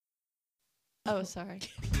Oh, sorry. Cue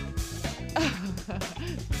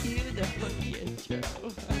the funky intro.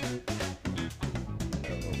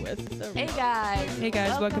 Hey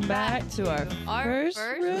guys, welcome back to our first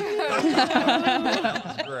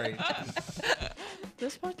That's great.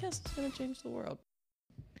 This podcast is going to change the world.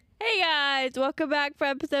 Hey guys, welcome back for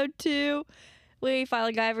episode 2. We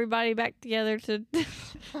finally got everybody back together to do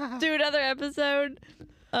another episode.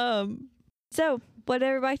 So what did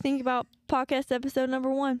everybody think about podcast episode number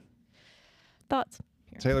 1? Thoughts?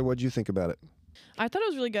 Taylor, what'd you think about it? I thought it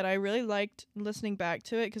was really good. I really liked listening back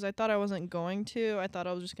to it because I thought I wasn't going to. I thought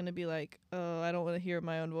I was just going to be like, oh, I don't want to hear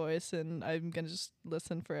my own voice and I'm going to just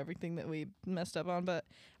listen for everything that we messed up on. But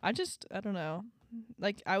I don't know.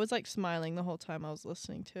 Like, I was like smiling the whole time I was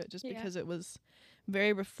listening to it just because it was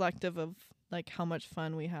very reflective of like how much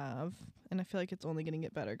fun we have. And I feel like it's only going to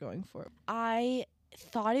get better going forward. I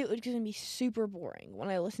thought it was going to be super boring when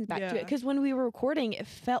I listened back to it Yeah. because when we were recording, it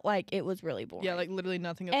felt like it was really boring. Yeah, like literally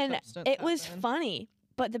nothing of and substance it was happened. funny.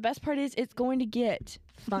 But the best part is it's going to get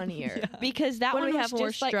funnier Yeah. because that When one we was have more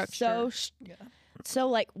just like structure. so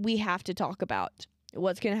like we have to talk about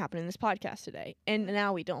what's going to happen in this podcast today, and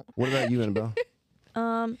now we don't. What about you, Annabelle?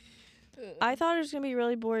 I thought it was gonna be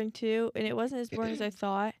really boring too, and it wasn't as boring as I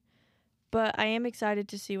thought. But I am excited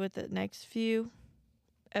to see what the next few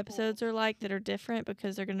episodes are like that are different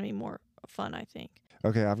because they're gonna be more fun, I think.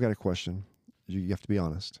 Okay, I've got a question. You have to be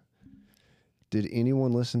honest. Did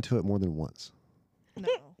anyone listen to it more than once? No.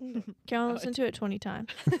 Caroline listened to it 20 times.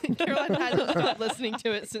 Caroline hasn't stopped listening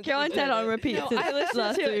to it since. Caroline's had it on repeat No, since I listened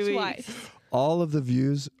last to 3 it weeks. twice. All of the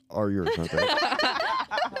views are yours, aren't they?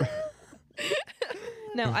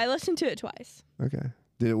 No, I listened to it twice.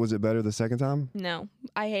 Okay. Was it better the second time? No,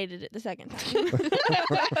 I hated it the second time.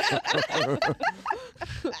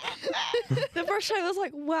 The first time I was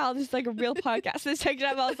like, wow, this is like a real podcast. The second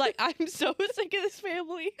time I was like, I'm so sick of this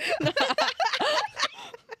family.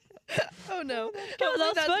 Oh no. that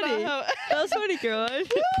was That's funny. not That was funny, Caroline.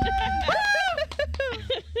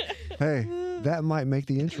 Hey, that might make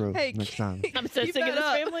the intro Hey, next time. I'm so Keep sick of that this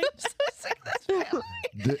up. family. So sick of this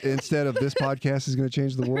family. Instead of this podcast is going to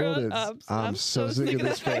change the world, it's I'm I'm so sick of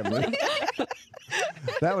this family.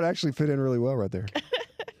 That would actually fit in really well right there.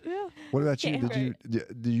 Yeah. What about you? Yeah.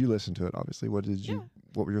 Did you listen to it? Obviously, what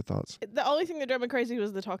were your thoughts? The only thing that drove me crazy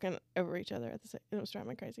was the talking over each other at the same. It was driving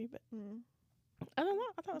me crazy, but I don't know.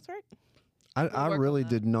 I thought it was great. I work on really that.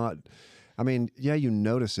 did not. I mean, yeah, you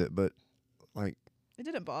notice it, but like It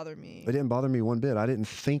didn't bother me. it didn't bother me one bit. I didn't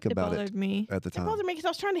think It about it bothered me. at the It time. bothered me because I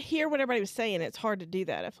was trying to hear what everybody was saying. It's hard to do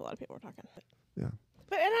that if a lot of people are talking. Yeah.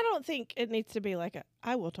 But and I don't think it needs to be like a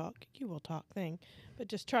I will talk, you will talk thing. But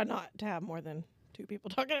just try not to have more than 2 people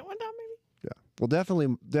talking at one time, maybe. Yeah. Well,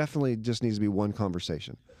 definitely just needs to be one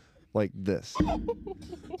conversation. Like this.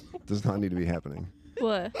 Does not need to be happening.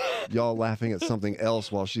 What? Y'all laughing at something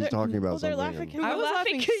else while she's talking about Well, they're something. laughing. and- I was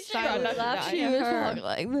laughing because she silently. laughed. She at was her. talking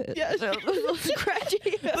like this. Yeah. Scratchy.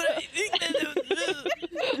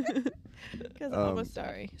 Because Um, I'm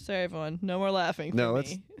sorry. Sorry, everyone. No more laughing. No, for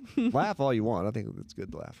it's- me. Laugh all you want. I think it's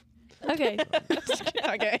good to laugh. Okay.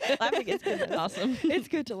 Okay. Laughing is good. That's awesome. It's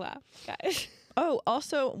good to laugh, guys. Oh,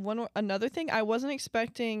 also another thing. I wasn't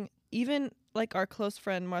expecting even like our close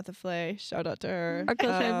friend Martha Flay. Shout out to her. Our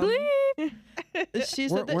close friend, She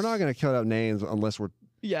We're, said that we're not going to cut out names unless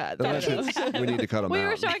Yeah, unless that we need to cut them We out.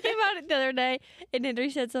 were talking about it the other day, and Henry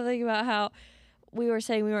said something about how we were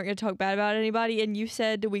saying we weren't going to talk bad about anybody, and you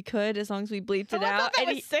said we could as long as we bleeped it I out. thought that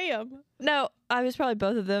And was Sam. no, I was probably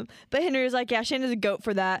both of them. But Henry was like, yeah, Shannon's a goat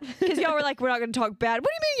for that. Because y'all were like, we're not going to talk bad. What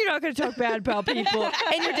do you mean you're not going to talk bad about people?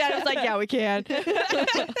 And your dad was like, yeah, we can.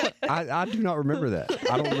 I do not remember that.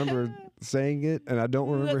 I don't remember saying it, and I don't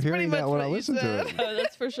remember That's pretty hearing that much when what I you listened to said. it. Oh,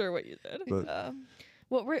 that's for sure what you said. But-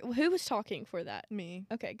 Who was talking for that? Me.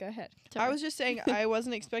 Okay, go ahead. I was just saying I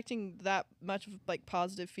wasn't expecting that much of like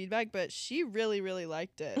positive feedback, but she really, really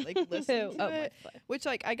liked it. Like listening to it, which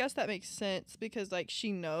like I guess that makes sense because like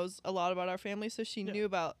she knows a lot about our family, so she knew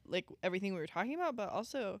about like everything we were talking about. But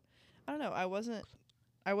also, I don't know, I wasn't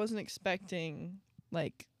expecting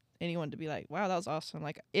like anyone to be like, wow, that was awesome.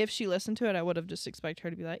 Like if she listened to it, I would have just expected her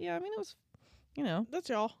to be like, yeah, I mean it was, you know. That's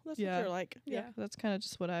y'all. That's Yeah. what you're like. Yeah, that's kind of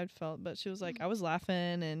just what I felt. But she was like, I was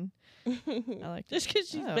laughing and I liked Just it. because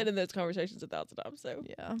she's Oh. been in those conversations 1,000 times. So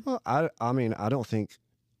Yeah. Well, I mean, I don't think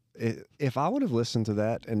if I would have listened to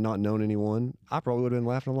that and not known anyone, I probably would have been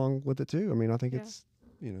laughing along with it too. I mean, I think Yeah. it's,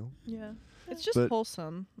 you know. Yeah. It's just But-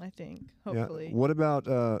 wholesome, I think. Hopefully. Yeah. What about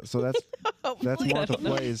so that's Hopefully. Martha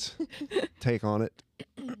Flay's take on it.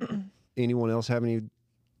 Anyone else have any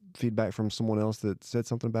feedback from someone else that said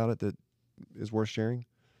something about it that is worth sharing?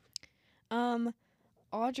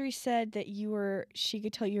 Audrey said that she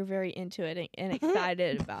could tell you were very into it and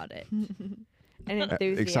excited about it. And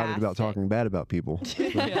enthusiastic. Excited about talking bad about people.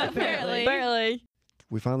 Apparently.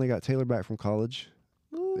 We finally got Taylor back from college,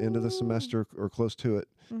 end of the semester or close to it.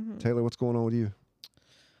 Taylor, what's going on with you?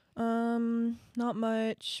 Not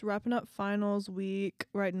much. Wrapping up finals week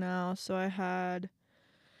right now. So I had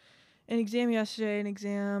an exam yesterday, an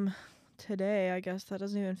exam today. I guess that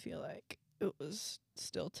doesn't even feel like it was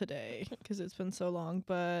still today because it's been so long.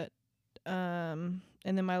 But and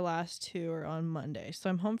then my last 2 are on Monday. So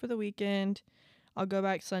I'm home for the weekend. I'll go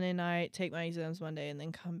back Sunday night, take my exams Monday, and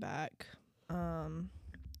then come back.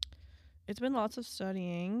 It's been lots of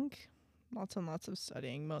studying, lots and lots of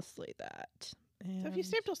studying, mostly that. So if you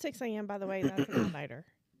stay up till 6 a.m., by the way, that's an all-nighter.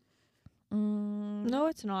 No,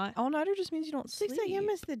 it's not. All-nighter just means you don't 6 sleep. a.m.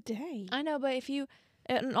 is the day. I know, but if you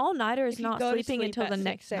an all-nighter is If you not go to sleeping sleep until at the 6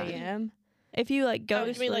 next night. a.m. If you like go Oh, to you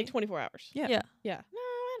mean sleep, like 24 hours? Yeah. Yeah. Yeah.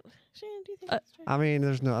 No, Shannon, do you think Uh, that's true? I mean,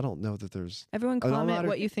 I don't know that there's. Everyone An comment all-nighter-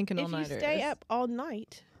 what you think an If you all-nighter stay is. up all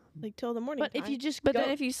night, like till the morning But if time, you just but go, then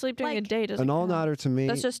if you sleep during the like, day, it doesn't An count. all-nighter to me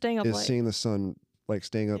That's just staying up is late. seeing the sun, like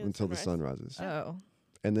staying up Yeah, the until the sun sunrise. rises. Oh.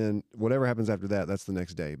 And then whatever happens after that, that's the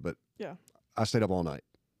next day. But Yeah. I stayed up all night.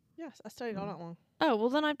 yes, I studied all night long. Oh, well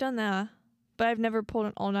then I've done that. But I've never pulled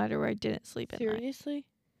an all-nighter where I didn't sleep at night. seriously,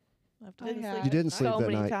 Didn't have. sleep You didn't at sleep night. So that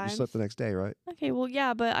many night. You times. slept the next day, right? Okay, well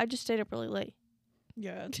yeah, but I just stayed up really late.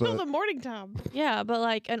 Yeah. till But- the morning time. Yeah, but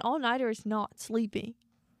like an all-nighter is not sleeping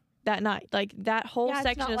that night. Like that whole Yeah, it's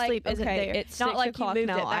section not of like, sleep isn't okay, there. It's not 6 like you o'clock moved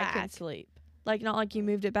now. it I back. can sleep. Like not like you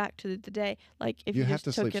moved it back to the day. Like if you you, have just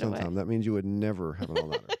to took sleep it away. sometime. That means you would never have an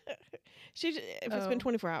all-nighter. If it's been Oh.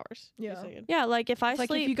 24 hours. you're Yeah. saying. Yeah, like if I It's like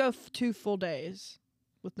sleep if you go 2 full days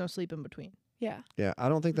with no sleep in between. Yeah. Yeah, I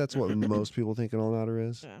don't think that's what most people think an all-nighter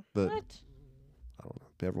is. Yeah. But what? I don't know.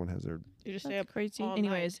 Everyone has their. You just stay That's up crazy. all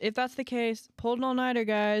Anyways, if that's the case, pulled an all-nighter,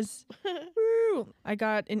 guys. Woo! I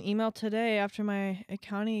got an email today after my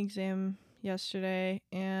accounting exam yesterday,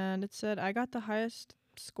 and it said I got the highest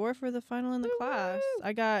score for the final in the class.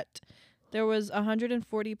 There was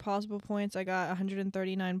 140 possible points. I got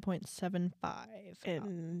 139.75.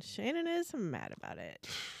 and Shannon is mad about it.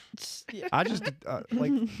 Yeah. I just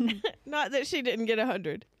like. Not that she didn't get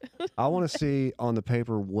 100. I want to see on the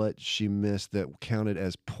paper what she missed that counted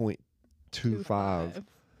as 0.25,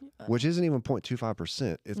 which isn't even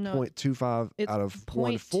 0.25%. It's No, 0.25 it's out of 0.2.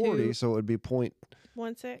 140, so it would be 1.6.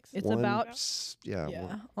 It's one about yeah.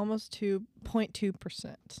 yeah, almost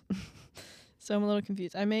 2.2%. So I'm a little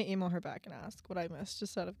confused. I may email her back and ask what I missed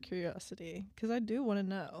just out of curiosity because I do want to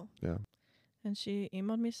know. Yeah. And she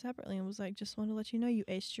emailed me separately and was like, just want to let you know you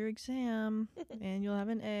aced your exam and you'll have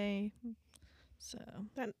an A. So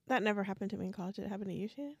That never happened to me in college. Did it happen to you,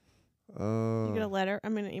 Shannon? You get a letter. I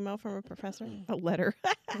mean, an email from a professor. A letter.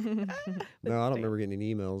 no, I don't remember getting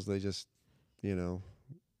any emails. They just, you know,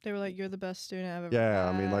 they were like, you're the best student I've ever yeah.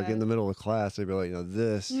 had. I mean, like in the middle of class, they'd be like,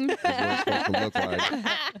 this is what it's supposed to look like.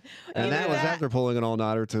 And that was after pulling an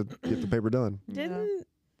all-nighter to get the paper done. Didn't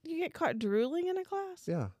you get caught drooling in a class?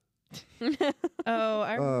 Yeah. Oh,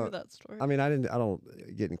 I remember that story. I mean, I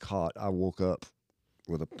don't getting caught. I woke up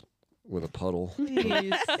with a puddle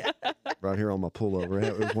Please. right here on my pullover.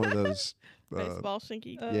 It was one of those. Baseball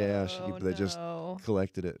shinky. Yeah, Oh, they just no.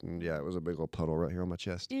 collected it, and yeah, it was a big old puddle right here on my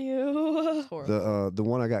chest. Ew. Horrible. The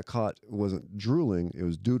one I got caught wasn't drooling; it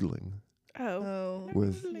was doodling. Oh. Oh.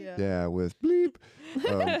 With Yeah. with bleep.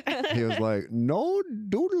 He was like, "No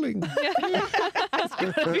doodling." That's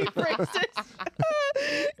gotta be racist.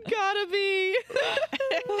 Gotta be.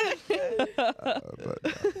 But,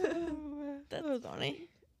 That's funny.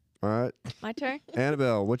 all right, My turn.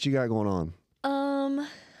 Annabelle, what you got going on?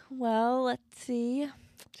 Well, let's see.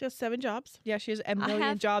 She has 7 jobs. Yeah, she has a I million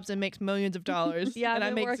have- jobs and makes millions of dollars. Yeah, and I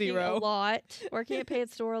I've been make working 0. a lot. Working at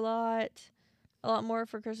Paid Store a lot more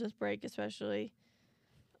for Christmas break, especially.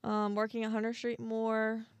 Working at Hunter Street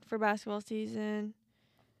more for basketball season.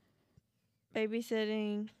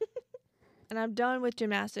 Babysitting, and I'm done with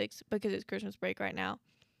gymnastics because it's Christmas break right now.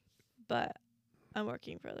 But I'm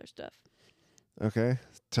working for other stuff. Okay,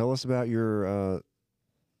 tell us about your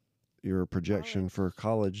projection for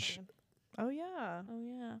college. Oh yeah. Oh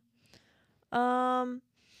yeah. I'm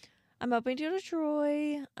hoping to go to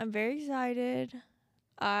Troy. I'm very excited.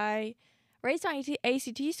 I raised my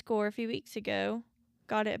ACT score a few weeks ago,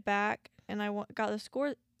 got it back, and I got the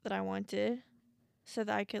score that I wanted, so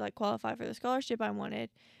that I could like qualify for the scholarship I wanted.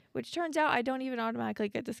 Which turns out I don't even automatically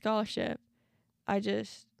get the scholarship. I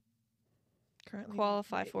just Currently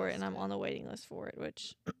qualify for it, and I'm on the waiting list for it,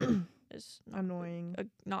 which is not annoying.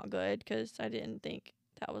 not good because I didn't think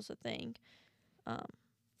that was a thing.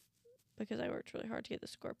 But because I worked really hard to get the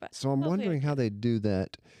score. But So I'm hopefully I wondering how can. they do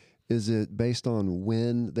that. Is it based on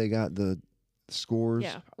when they got the scores?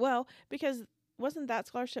 Yeah. Well, because wasn't that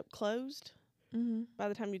scholarship closed Mm-hmm. by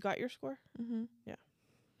the time you got your score? Mm-hmm.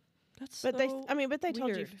 That's But so they told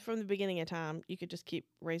you weird. from the beginning of time you could just keep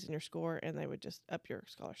raising your score and they would just up your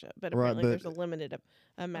scholarship. But Right, apparently but- there's a limited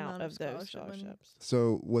amount Amount of of those scholarship money. scholarships.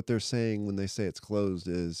 So what they're saying when they say it's closed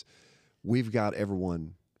is we've got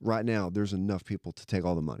everyone right now. There's enough people to take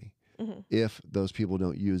all the money. Mhm. If those people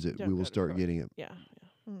don't use it, Don't we go will to start court. getting it. Yeah.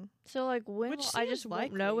 So like when Which will I just seems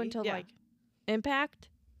won't know likely. until Yeah. like impact.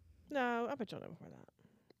 No, I bet you'll know before that.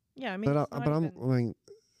 Yeah, I mean, But it's not I even- mean,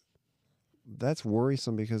 that's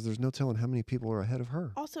worrisome because there's no telling how many people are ahead of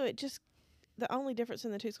her. Also, the only difference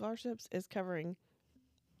in the two scholarships is covering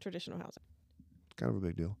traditional housing. Kind of a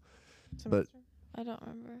big deal. Semester? I don't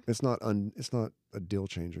remember. It's not a deal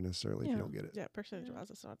changer necessarily if Yeah. you don't get it. Yeah, percentage wise,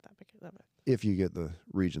 it's not that big of a. If you get the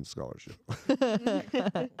Regent scholarship.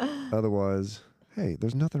 Otherwise, hey,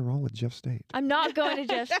 there's nothing wrong with Jeff State. I'm not going to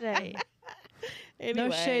Jeff State. Anyway.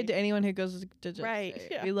 No shade to anyone who goes to Jeff Right, State.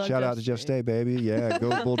 yeah. We love Shout out to Jeff State, baby. Yeah,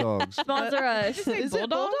 go Bulldogs. Sponsor us. Is it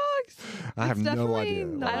Bulldogs? I have It's no definitely idea.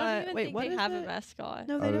 not- I don't even Wait, think what they is have a it? mascot.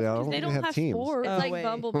 No, Oh, they yeah, don't. I don't They think don't have have teams. sports. Oh, It's like wait.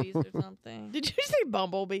 bumblebees or something. Did you say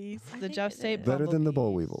bumblebees? I The think Jeff it State is. Better than the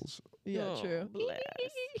Boll Bumblebees. Weevils. Yeah, Oh, true.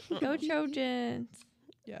 Bless. Go Trojans.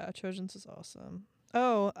 Yeah, Trojans is awesome.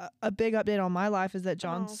 Oh, a big update on my life is that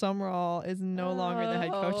John Oh. Sumrall is no longer the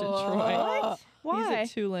head coach at Troy. What?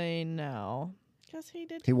 He's at Tulane now. Because he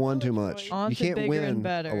did. He won too well at much. Troy. On You to can't bigger and win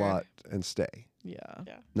better. a lot and stay. Yeah.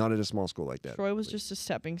 Not at a small school like that. Troy was just a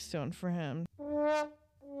stepping stone for him.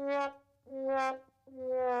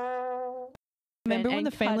 Remember when and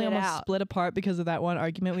the family cut it almost out. split apart because of that one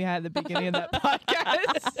argument we had at the beginning of that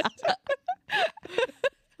podcast?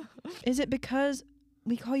 Is it because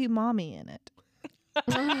we call you mommy in it?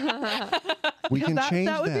 We can change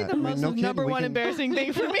that would be that. the I mean, most no kidding, number we one can- embarrassing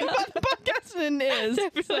thing for me about the podcast, and it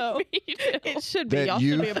is. So It should be. Y'all That should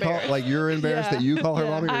you be embarrassed. like you're embarrassed Yeah. that you call her Yeah.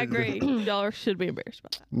 mommy. or- I agree. Y'all should be embarrassed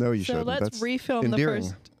about that. No, you so shouldn't. let's That's refilm endearing. the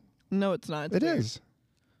first. No, it's not. It's It weird. is.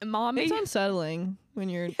 Mommy. It's unsettling when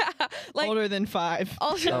you're like older than 5.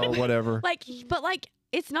 also Oh, whatever. like but like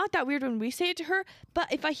it's not that weird when we say it to her,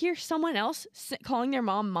 but if I hear someone else calling their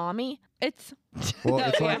mom mommy, it's Well,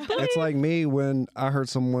 No, it's like me when I heard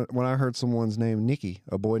someone's name Nikki,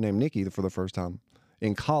 a boy named Nikki for the first time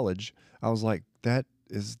in college. I was like, that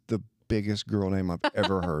is the biggest girl name I've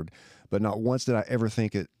ever heard. But not once did I ever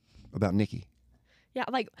think it about Nikki. yeah,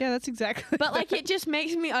 like Yeah, that's exactly. but like it just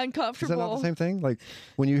makes me Is that uncomfortable. not the same thing? Like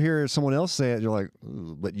when you hear someone else say it, you're like,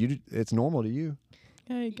 "Ooh," but it's normal to you.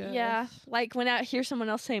 There you go. Yeah, like when I hear someone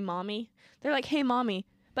else say mommy, they're like, "Hey, mommy,"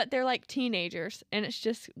 but they're like teenagers, and it's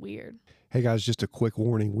just weird. Hey guys, just a quick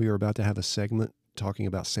warning. We are about to have a segment talking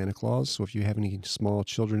about Santa Claus. So if you have any small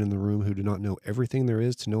children in the room who do not know everything there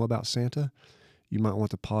is to know about Santa, you might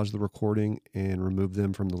want to pause the recording and remove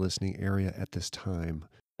them from the listening area at this time.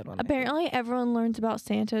 Apparently, everyone learns about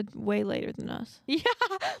Santa way later than us. Yeah,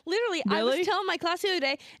 literally. I Really? was telling my class the other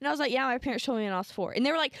day, and I was like, "Yeah, my parents told me when I was 4," and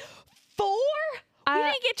they were like, 4? We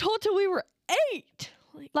didn't get told till we were 8.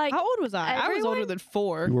 Like, How old was I? I was older everyone- than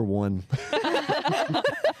 4. You were 1.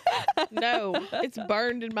 No, it's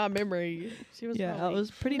burned in my memory. She was. Yeah, I probably-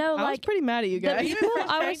 was pretty. No, I was like, pretty mad at you the guys. people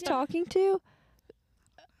I was talking to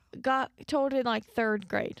got told in like 3rd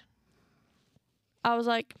grade. I was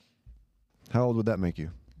like, How old would that make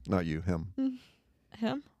you? Not you, him.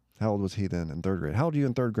 him? How old was he then in 3rd grade? How old are you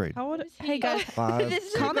in 3rd grade? How old? Hey guys, 5. this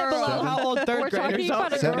is a Comment girl. below how old 3rd We're graders talking are.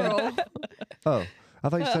 about a 7. girl. Oh, I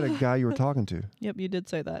thought you said a guy you were talking to. Yep, you did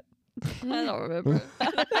say that. I don't remember.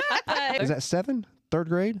 Is that 7? 3rd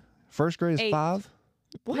grade? 1st grade is 8. 5?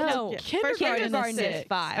 No, Yeah. kindergarten is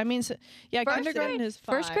 5. I mean, yeah, First kindergarten grade- is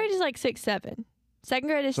 5. 1st grade is like 6, 7. 2nd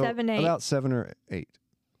grade is So 7, 8. About 7 or 8.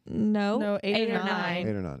 No, No, 8 or 8 9.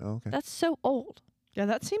 or 9. Oh, okay. That's so old. Yeah,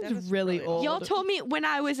 that seems That is really really old. Y'all told me when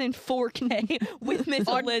I was in 4K with Miss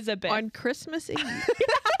Elizabeth. on Christmas Eve.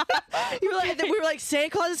 You were like, we were like, Santa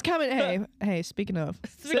Claus is coming. Hey, speaking of,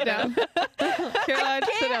 sit down. Caroline,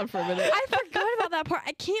 sit down for a minute. I forgot about that part.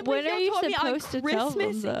 I can't When believe are y'all you told me on supposed to tell them,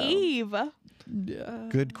 Christmas though? Eve Yeah.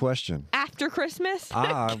 Good question. after Christmas.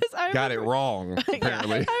 I I got it remember- wrong,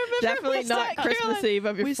 apparently. Definitely we not sat Christmas Caroline- Eve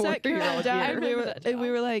of your We sat 4-year-old Caroline down year. and we were, and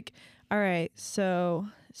we were like, all right, so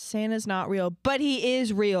Santa's not real, but he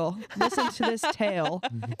is real. Listen to this tale.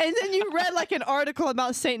 And then you read like an article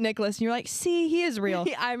about Saint Nicholas, and you're like, see, he is real.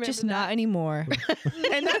 I remember Just that. not anymore.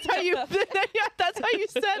 And that's how you that's how you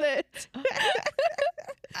said it.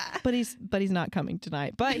 But he's not coming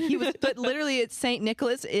tonight. But literally it's Saint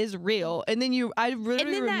Nicholas is real. And then I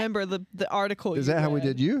literally then that- remember the article. Is you that how we read.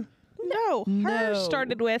 did you? No, her No.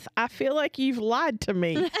 started with, I feel like you've lied to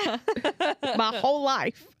me my whole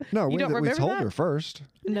life. No, You we, don't we remember told that? her first.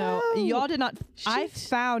 No, y'all did not. I She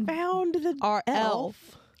found Found the our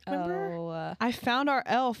elf. Remember? Oh. I found our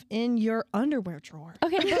elf in your underwear drawer.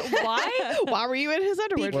 Okay, but why? Why were you in his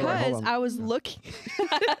underwear? Wait, drawer? hold Because on. I was looking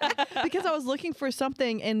because I was looking for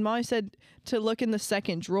something, and Mommy said to look in the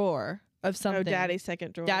second drawer of something. Oh, Daddy's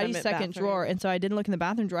second drawer. I Daddy's meant second bathroom. drawer, and so I didn't look in the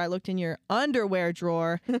bathroom drawer. I looked in your underwear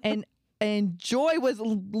drawer, and Joy was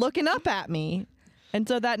looking up at me, and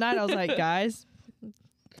so that night I was like, guys,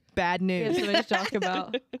 bad We have news. something to talk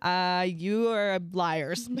about. You are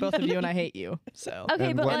liars, both of you, and I hate you. So. Okay,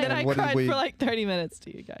 And but what- like, And then I what did cried we- for like 30 minutes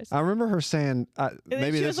to you guys. I remember her saying, then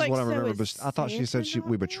maybe she this was is like, what I "So remember, is but I thought she said Santa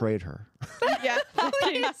we not betrayed her. Yeah,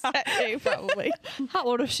 probably. how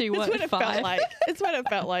old was she? It's What, what it 5? felt like. It's what it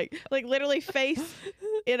felt like. Like literally face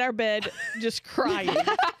in our bed, just crying.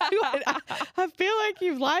 I feel like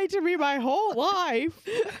you've lied to me my whole life.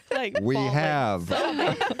 Like We bawling. have.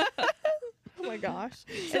 Oh my gosh.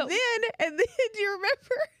 and then do you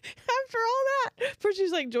remember after all that? First she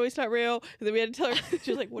was like, Joy's not real. And then we had to tell her,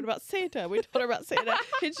 she was like, what about Santa? We told her about Santa.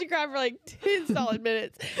 And she cried for like 10 solid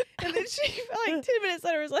minutes. And then she, like 10 minutes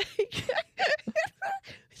later, was like,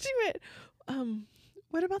 she went,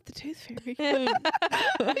 what about the tooth fairy?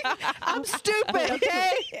 I'm stupid,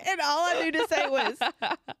 okay? And all I knew to say was,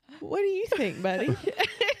 what do you think, buddy?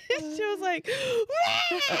 She was like,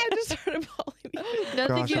 I just started bawling. Don't think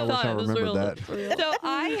Gosh, you I wish thought I it was remembered real. that. For real. So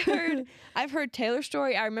I've heard Taylor's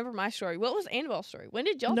story. I remember my story. What was Annabelle's story? When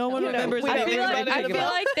did y'all? No tell one her? remembers I anything feel about like I feel Annabelle.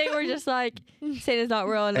 like they were just like Santa's not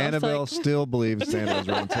real, and Annabelle I was like, still believes Santa is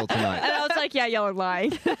real until tonight. and I was like, yeah, y'all are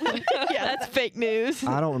lying. Yeah, that's fake news.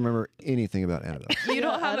 I don't remember anything about Annabelle. You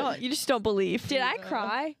don't I have. don't- You just don't believe. Did I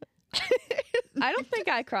cry? I don't think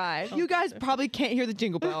I cried. You guys probably can't hear the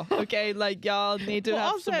jingle bell, okay? Like y'all need to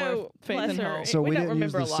have some more faith bless and her, hope. So we we don't didn't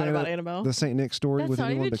use remember a the lot about Santa- Annabelle. The Saint Nick story That's with not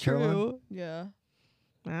anyone even but Caroline? true. Yeah,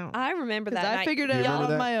 Wow. I remember because that. I night. figured You it out remember on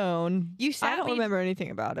that? my own. You sat I don't me. remember anything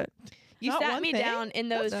about it. You Not sat one me thing? down in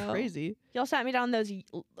those. That's crazy. Y'all sat me down in those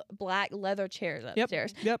black leather chairs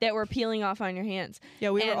upstairs Yep. that were peeling off on your hands.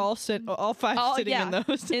 Yeah, we were And- all five sitting in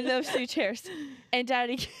those. in those 2 chairs. And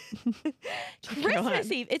Daddy,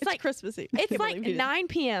 Christmas Eve. It's like Christmas Eve. it's like 9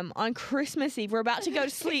 p.m. on Christmas Eve. We're about to go to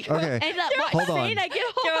sleep. Okay, And that hold on. Santa get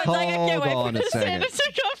home. Hold Like, I can't wait on for a second. Santa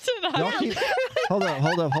to come tonight. Y'all keep, hold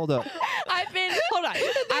up. I've been hold on.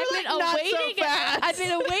 I've been "Not so awaiting. fast." I've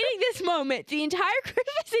been awaiting this moment the entire Christmas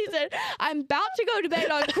season. I'm about to go to bed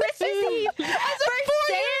on Christmas Eve for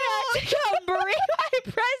Santa to come bring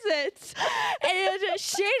my presents. And it was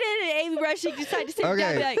just Shannon and Amy Rushing decided to sit down and be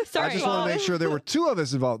Okay, like, "Sorry, I just want to make sure there were 2 of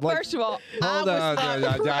us involved. Like, First of all, hold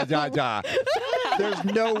on. There's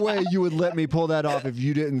no way you would let me pull that off if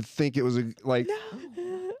you didn't think it was a like.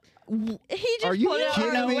 he just Are you pulled it out of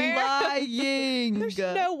kidding me? nowhere. Lying. There's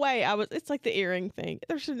no way I was. It's like the earring thing.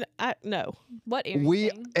 No. What earring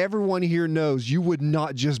thing? Everyone here knows you would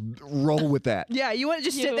not just roll with that. Yeah, you wouldn't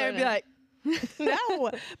just You sit there and be wouldn't. like, No.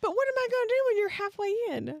 But what am I going to do when you're halfway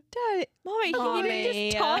in? Dad, Mommy, you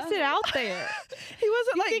didn't just toss it out there. He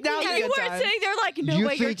wasn't like, now's a You good weren't time. sitting there like, no you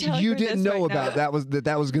way you're think telling you her didn't this know right about now.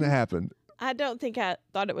 that was going to happen? I don't think I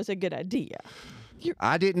thought it was a good idea.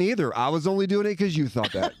 I didn't either. I was only doing it because you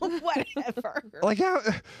thought that. Whatever. Like how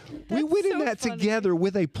we went in so that funny. together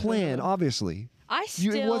with a plan. Obviously, I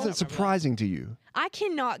still, it wasn't surprising to you. I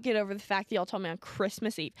cannot get over the fact that y'all told me on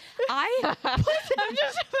Christmas Eve. I'm just imagining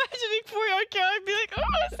 4-year-old Caroline be like, "Oh,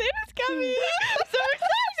 Santa's coming!" So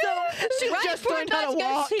excited. So just just learned how to to go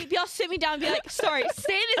walk. sleep, y'all sit me down and be like, "Sorry,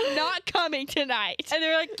 Santa's not coming tonight." And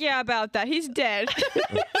they're like, yeah, about that. He's dead.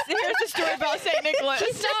 Here's the story about St. Nicholas.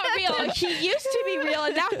 He's not real. He used to be real,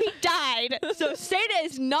 and now he died. So Santa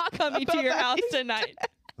is not coming to your house tonight.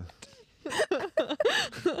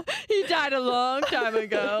 He died a long time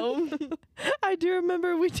ago. I do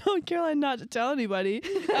remember we told Caroline not to tell anybody.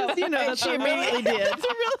 'Cause, you know, that's she a immediately did.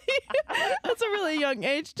 That's a really young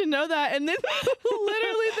age to know that. And then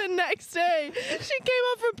literally the next day, she came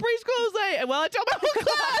up from preschool and was like, well, I told my whole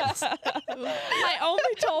class. I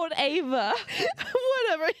only told Ava.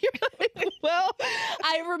 Whatever. You're like, well,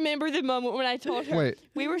 I remember the moment when I told her. Wait.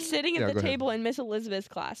 We were sitting Yeah, at go the ahead. table in Miss Elizabeth's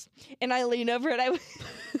class, and I leaned over and I went,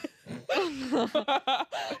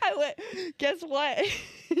 I went, guess what?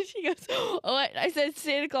 She goes, oh, I said,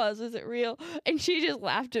 Santa Claus, is it real? And she just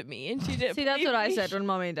laughed at me, and she didn't See, that's believe what I me. said when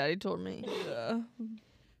Mommy and Daddy told me.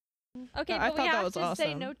 Okay, I but we thought that have was to say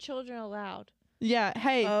awesome. no children allowed. yeah.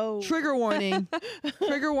 Hey, Oh. trigger warning.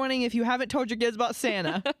 Trigger warning if you haven't told your kids about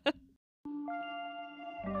Santa.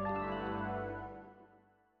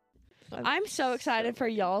 I'm so excited for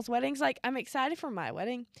y'all's weddings. Like, I'm excited for my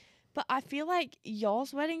wedding But I feel like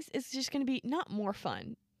y'all's weddings is just going to be not more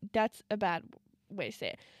fun. That's a bad way to say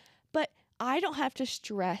it. But I don't have to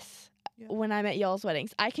stress when I'm at y'all's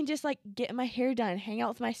weddings. I can just like get my hair done, hang out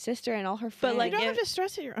with my sister and all her friends. But like, you don't have to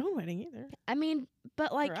stress at your own wedding either. I mean,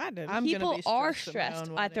 but like, Or I did. I'm gonna people be are stressed stressed at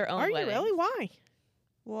my own at their own Are you weddings. really? Why?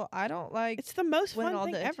 Well, I don't like It's the most when fun all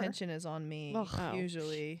thing the ever. attention is on me. Oh.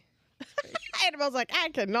 Usually, Annabelle's like, I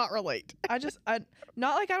cannot relate. I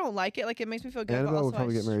not like I don't like it. Like it makes me feel good. Annabelle but would also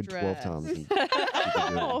probably I get married 12 stress. times. and she could do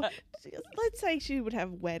it. Oh, let's say she would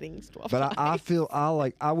have weddings 12 But times. I feel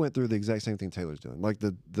I went through the exact same thing Taylor's doing. Like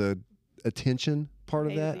the attention part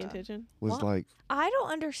of Hated that the attention. was Well, like I don't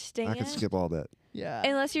I understand. could skip all that. Yeah.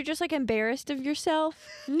 Unless you're just like embarrassed of yourself,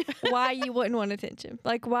 why you wouldn't want attention?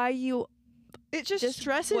 Like why you it just just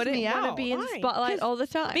stresses wouldn't me want to out. be in the Why? spotlight all the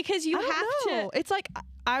time? Because you I don't have know. to. It's like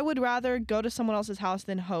I would rather go to someone else's house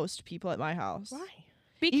than host people at my house. Why?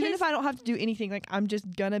 Even if I don't have to do anything, like I'm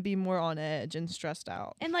just gonna be more on edge and stressed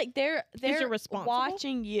out. And like they're you're responsible?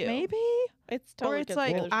 watching you. Maybe. It's Or totally it's 'cause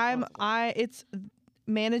like Taylor's it's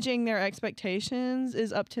managing their expectations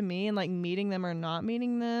is up to me and like meeting them or not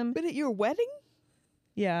meeting them. But at your wedding?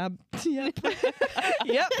 Yeah. Yep.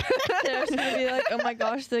 Yep. There's gonna be like, oh my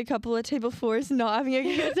gosh, the couple at table 4 is not having a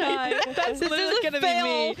good time. That's This literally is a gonna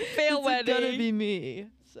fail, be me. fail It's wedding. gonna be me.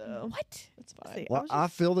 So What? it's fine. See, Well, I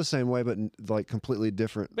feel the same way, but like completely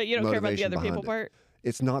different. But you don't care about the motivation other people behind it. part?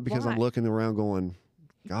 It's not because Why? I'm looking around going,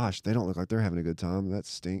 "Gosh, they don't look like they're having a good time." That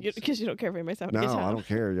stinks. Because you don't care if anybody's having a No, good time. I don't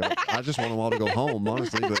care. Y'all. I just want them all to go home,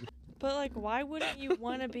 honestly. But But like, why wouldn't you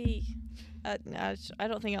want to be? I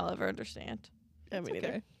don't think I'll ever understand. I mean, either.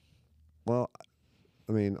 Okay. well,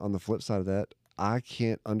 I mean, on the flip side of that, I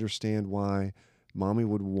can't understand why mommy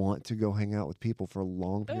would want to go hang out with people for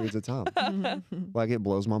long periods of time. Like it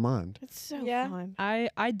blows my mind. It's so Yeah. fun.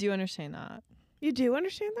 I do understand that. You do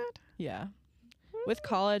understand that? Yeah. With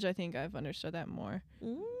college, I think I've understood that more.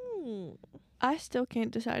 Mm. I still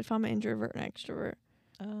can't decide if I'm an introvert or an extrovert.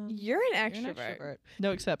 You're an You're an extrovert. extrovert.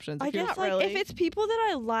 No exceptions. I If you're- guess not like really. if it's people that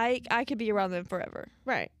I like, I could be around them forever.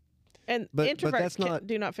 Right. And But introverts that's not-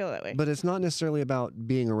 do not feel that way. But it's not necessarily about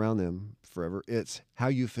being around them forever. It's how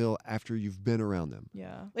you feel after you've been around them.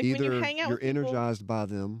 Yeah. like Either when you hang out you're with people, energized by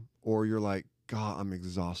them or you're like, God, I'm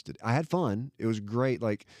exhausted. I had fun. It was great.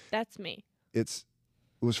 Like That's me. it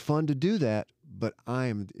was fun to do that, but I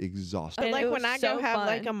am exhausted. But And like it when was I go so have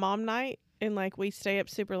like fun. a mom night and like we stay up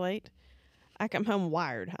super late, I come home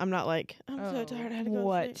wired. I'm not like, I'm so Oh. tired. I had to go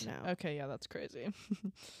What? to sleep now. Okay, yeah, that's crazy.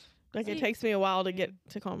 Like it See- takes me a while to get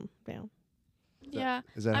to calm down. Yeah.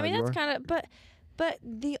 Is that I how mean, you that's are? kind of, but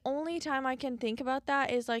the only time I can think about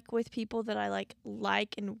that is like with people that I like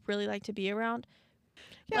and really like to be around.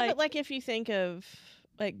 Yeah, Like- but like if you think of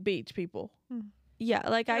like beach people, Yeah,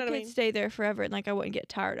 like You know I what I could mean? stay there forever and like I wouldn't get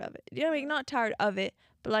tired of it. You know what I mean? Not tired of it,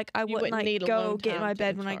 but like I you wouldn't like need go alone get in time my to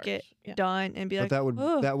bed when I charge. get Yeah. done and be But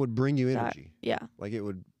like, that would bring you Sorry. energy. yeah, Like it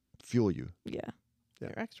would fuel you. yeah. Yeah.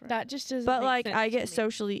 You're extra. That just doesn't. But make like sense I to get me.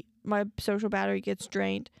 socially, my social battery gets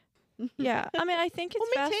drained. Yeah, I mean I think it's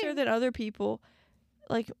Well, me faster too. than other people,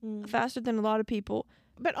 like Mm. faster than a lot of people.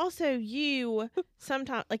 But also you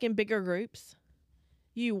sometimes like in bigger groups,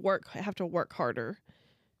 you have to work harder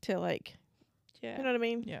to like Yeah. you know what I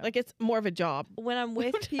mean? Yeah. Like it's more of a job. When I'm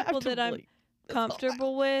with Have people to that I'm bleep. That's all.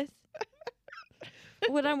 comfortable with,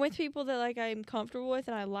 when I'm with people that like I'm comfortable with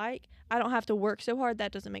and I like, I don't have to work so hard.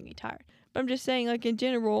 That doesn't make me tired. But I'm just saying, like in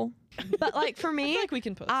general, But like for I me, feel like we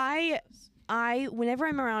can post. I whenever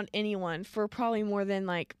I'm around anyone for probably more than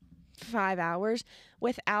like 5 hours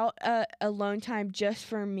without a alone time just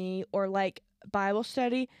for me or like Bible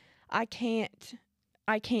study, I can't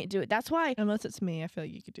do it. That's why. Unless it's me, I feel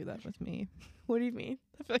like you could do that with me. What do you mean?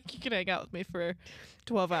 I feel like you could hang out with me for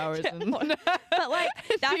 12 hours. And But like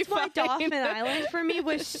that's why fine. Dauphin Island for me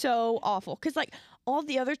was so awful because like all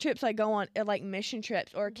the other trips I go on are like mission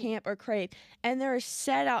trips or camp or crave, and there are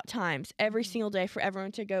set out times every single day for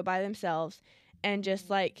everyone to go by themselves and just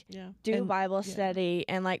like Yeah. do And- Bible yeah. study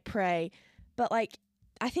and like pray. But like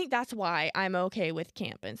I think that's why I'm okay with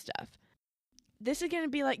camp and stuff. This is gonna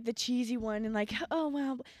be like the cheesy one and like oh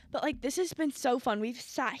wow, but like this has been so fun. We've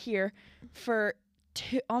sat here for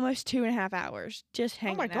almost 2.5 hours just Oh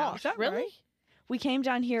hanging my out. gosh, really? We came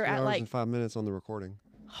down here 2 at hours like and 5 minutes on the recording.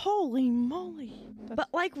 Holy moly. but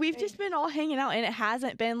like we've just been all hanging out and it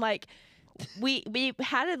hasn't been like we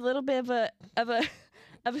had a little bit of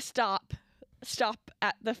a stop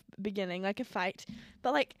at the beginning, like a fight.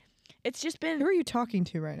 But like it's just been who are you talking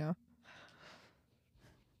to right now?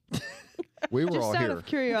 We were all Just out here. of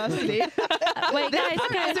curiosity. wait, guys,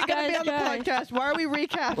 guys, Isn't gonna be on the guys, podcast. Why are we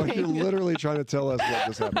Like you're recapping? literally trying to tell us what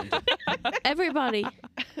just happened. everybody,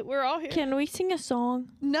 We're all here. Can we sing a song?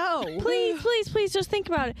 No. Please, just think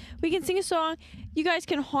about it. We can sing a song. You guys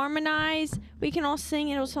can harmonize. We can all sing.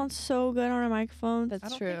 It'll sound so good on our microphones. That's I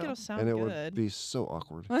don't true. think it'll sound And it good. would be so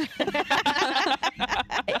awkward. No,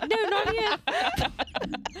 not yet.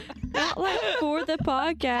 Not like for the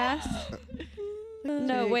podcast.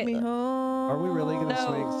 No, Take wait. me home. Are we really gonna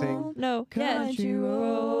sing? No. Yes. Country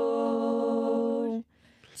road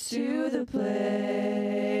to the place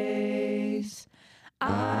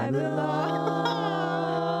I belong.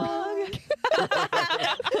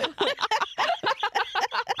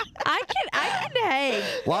 I can hang.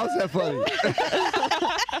 Why was that funny?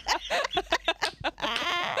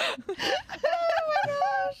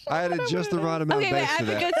 I had just the right amount Okay, of wait, bass I to have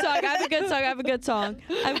a that. good song.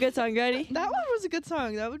 I have a good song. Ready? That one was a good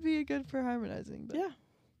song. That would be good for harmonizing. But. Yeah.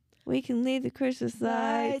 We can leave the Christmas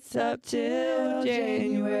lights up till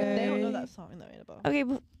January. They don't know that song though, Annabelle. Okay,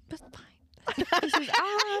 but fine. This is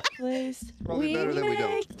our place. Probably better that we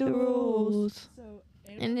don't. make the rules. So,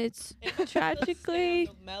 And it's tragically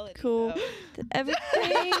cool that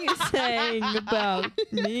everything you saying about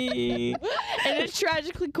me. And it's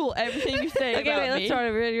tragically cool. Everything you say Okay, about wait, let's me. start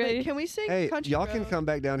over. Ready? Wait, can we sing Hey, Country y'all Road? can come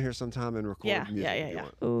back down here sometime and record Yeah, music yeah, if you yeah.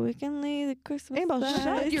 want. Oh, we can leave the Christmas Annabelle, shut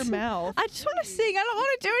lights. your mouth. I just want to sing. I don't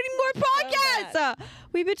want to do any more podcasts.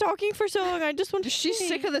 We've been talking for so long. I just want to She's sing.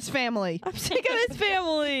 sick of this family. I'm sick of this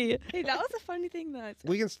family. Hey, that was a funny thing that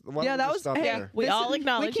We can. Why Yeah, don't that we was- stop hey, there. We This all is-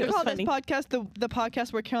 acknowledge We it can was call funny. this podcast the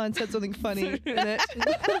podcast where Caroline said something funny in it.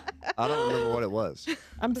 I don't remember what it was.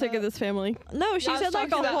 I'm sick of this family. No, she I was said like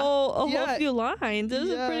a talking about- whole Yeah. few lines. It was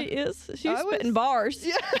Yeah. pretty. She was I was- spitting bars.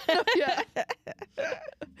 Yeah, yeah.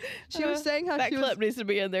 She was saying how That she clip needs to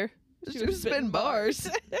be in there. she was spitting bars.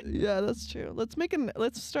 Yeah, that's true. Let's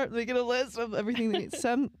start making a list of everything that needs.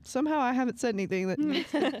 Somehow I haven't said anything that needs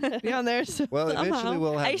to be on there. So Well, eventually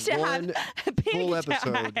we'll I have used to have one a panic full attack.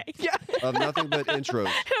 episode yeah. of nothing but intros.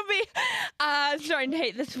 It'll be, I'm starting to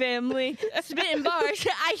hate this family. Spitting bars.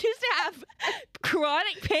 I used to have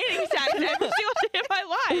chronic panic attacks every single day of my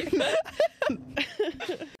life.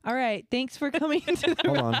 All right. Thanks for coming to the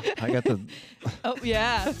Hold on, I got the. Oh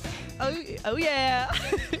yeah. Oh yeah.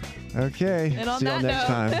 Okay. And on See y'all that next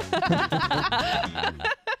note- time.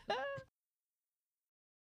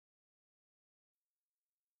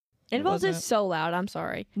 Annabelle's wasn't- is so loud. I'm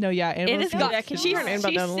sorry. No, yeah. It is Yeah, got. can She's, you turn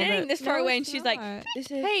Annabelle she's down a little sitting bit? this far No, away, and it's she's like, not.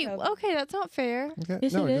 "This is." Hey, so- okay, that's not fair. Okay.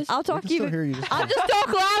 Yes, no, it just- is. I'll we talk can still even- hear you. Just I'll just talk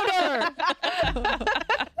louder.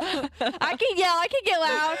 I can yell. I can get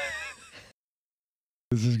loud.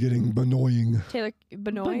 This is getting annoying. Taylor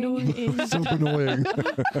Benoit. So annoying.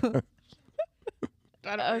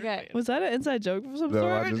 Okay. Was that an inside joke from some No,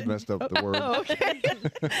 sort? I just messed up the word. Oh, okay. I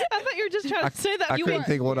thought you were just trying to say that. I you couldn't were.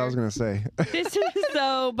 think of what I was gonna say. This is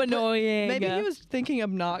so annoying. Maybe he was thinking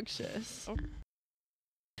obnoxious.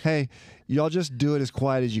 Hey, y'all just do it as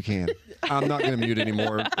quiet as you can. I'm not gonna mute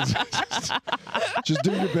anymore. Just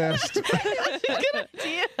do your best. Good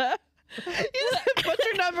idea. You just put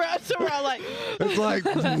your number out so we're all like, It's like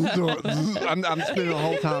I'm spending the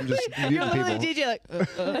whole time just you're muting literally people. DJ like,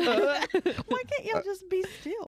 why can't y'all just be still?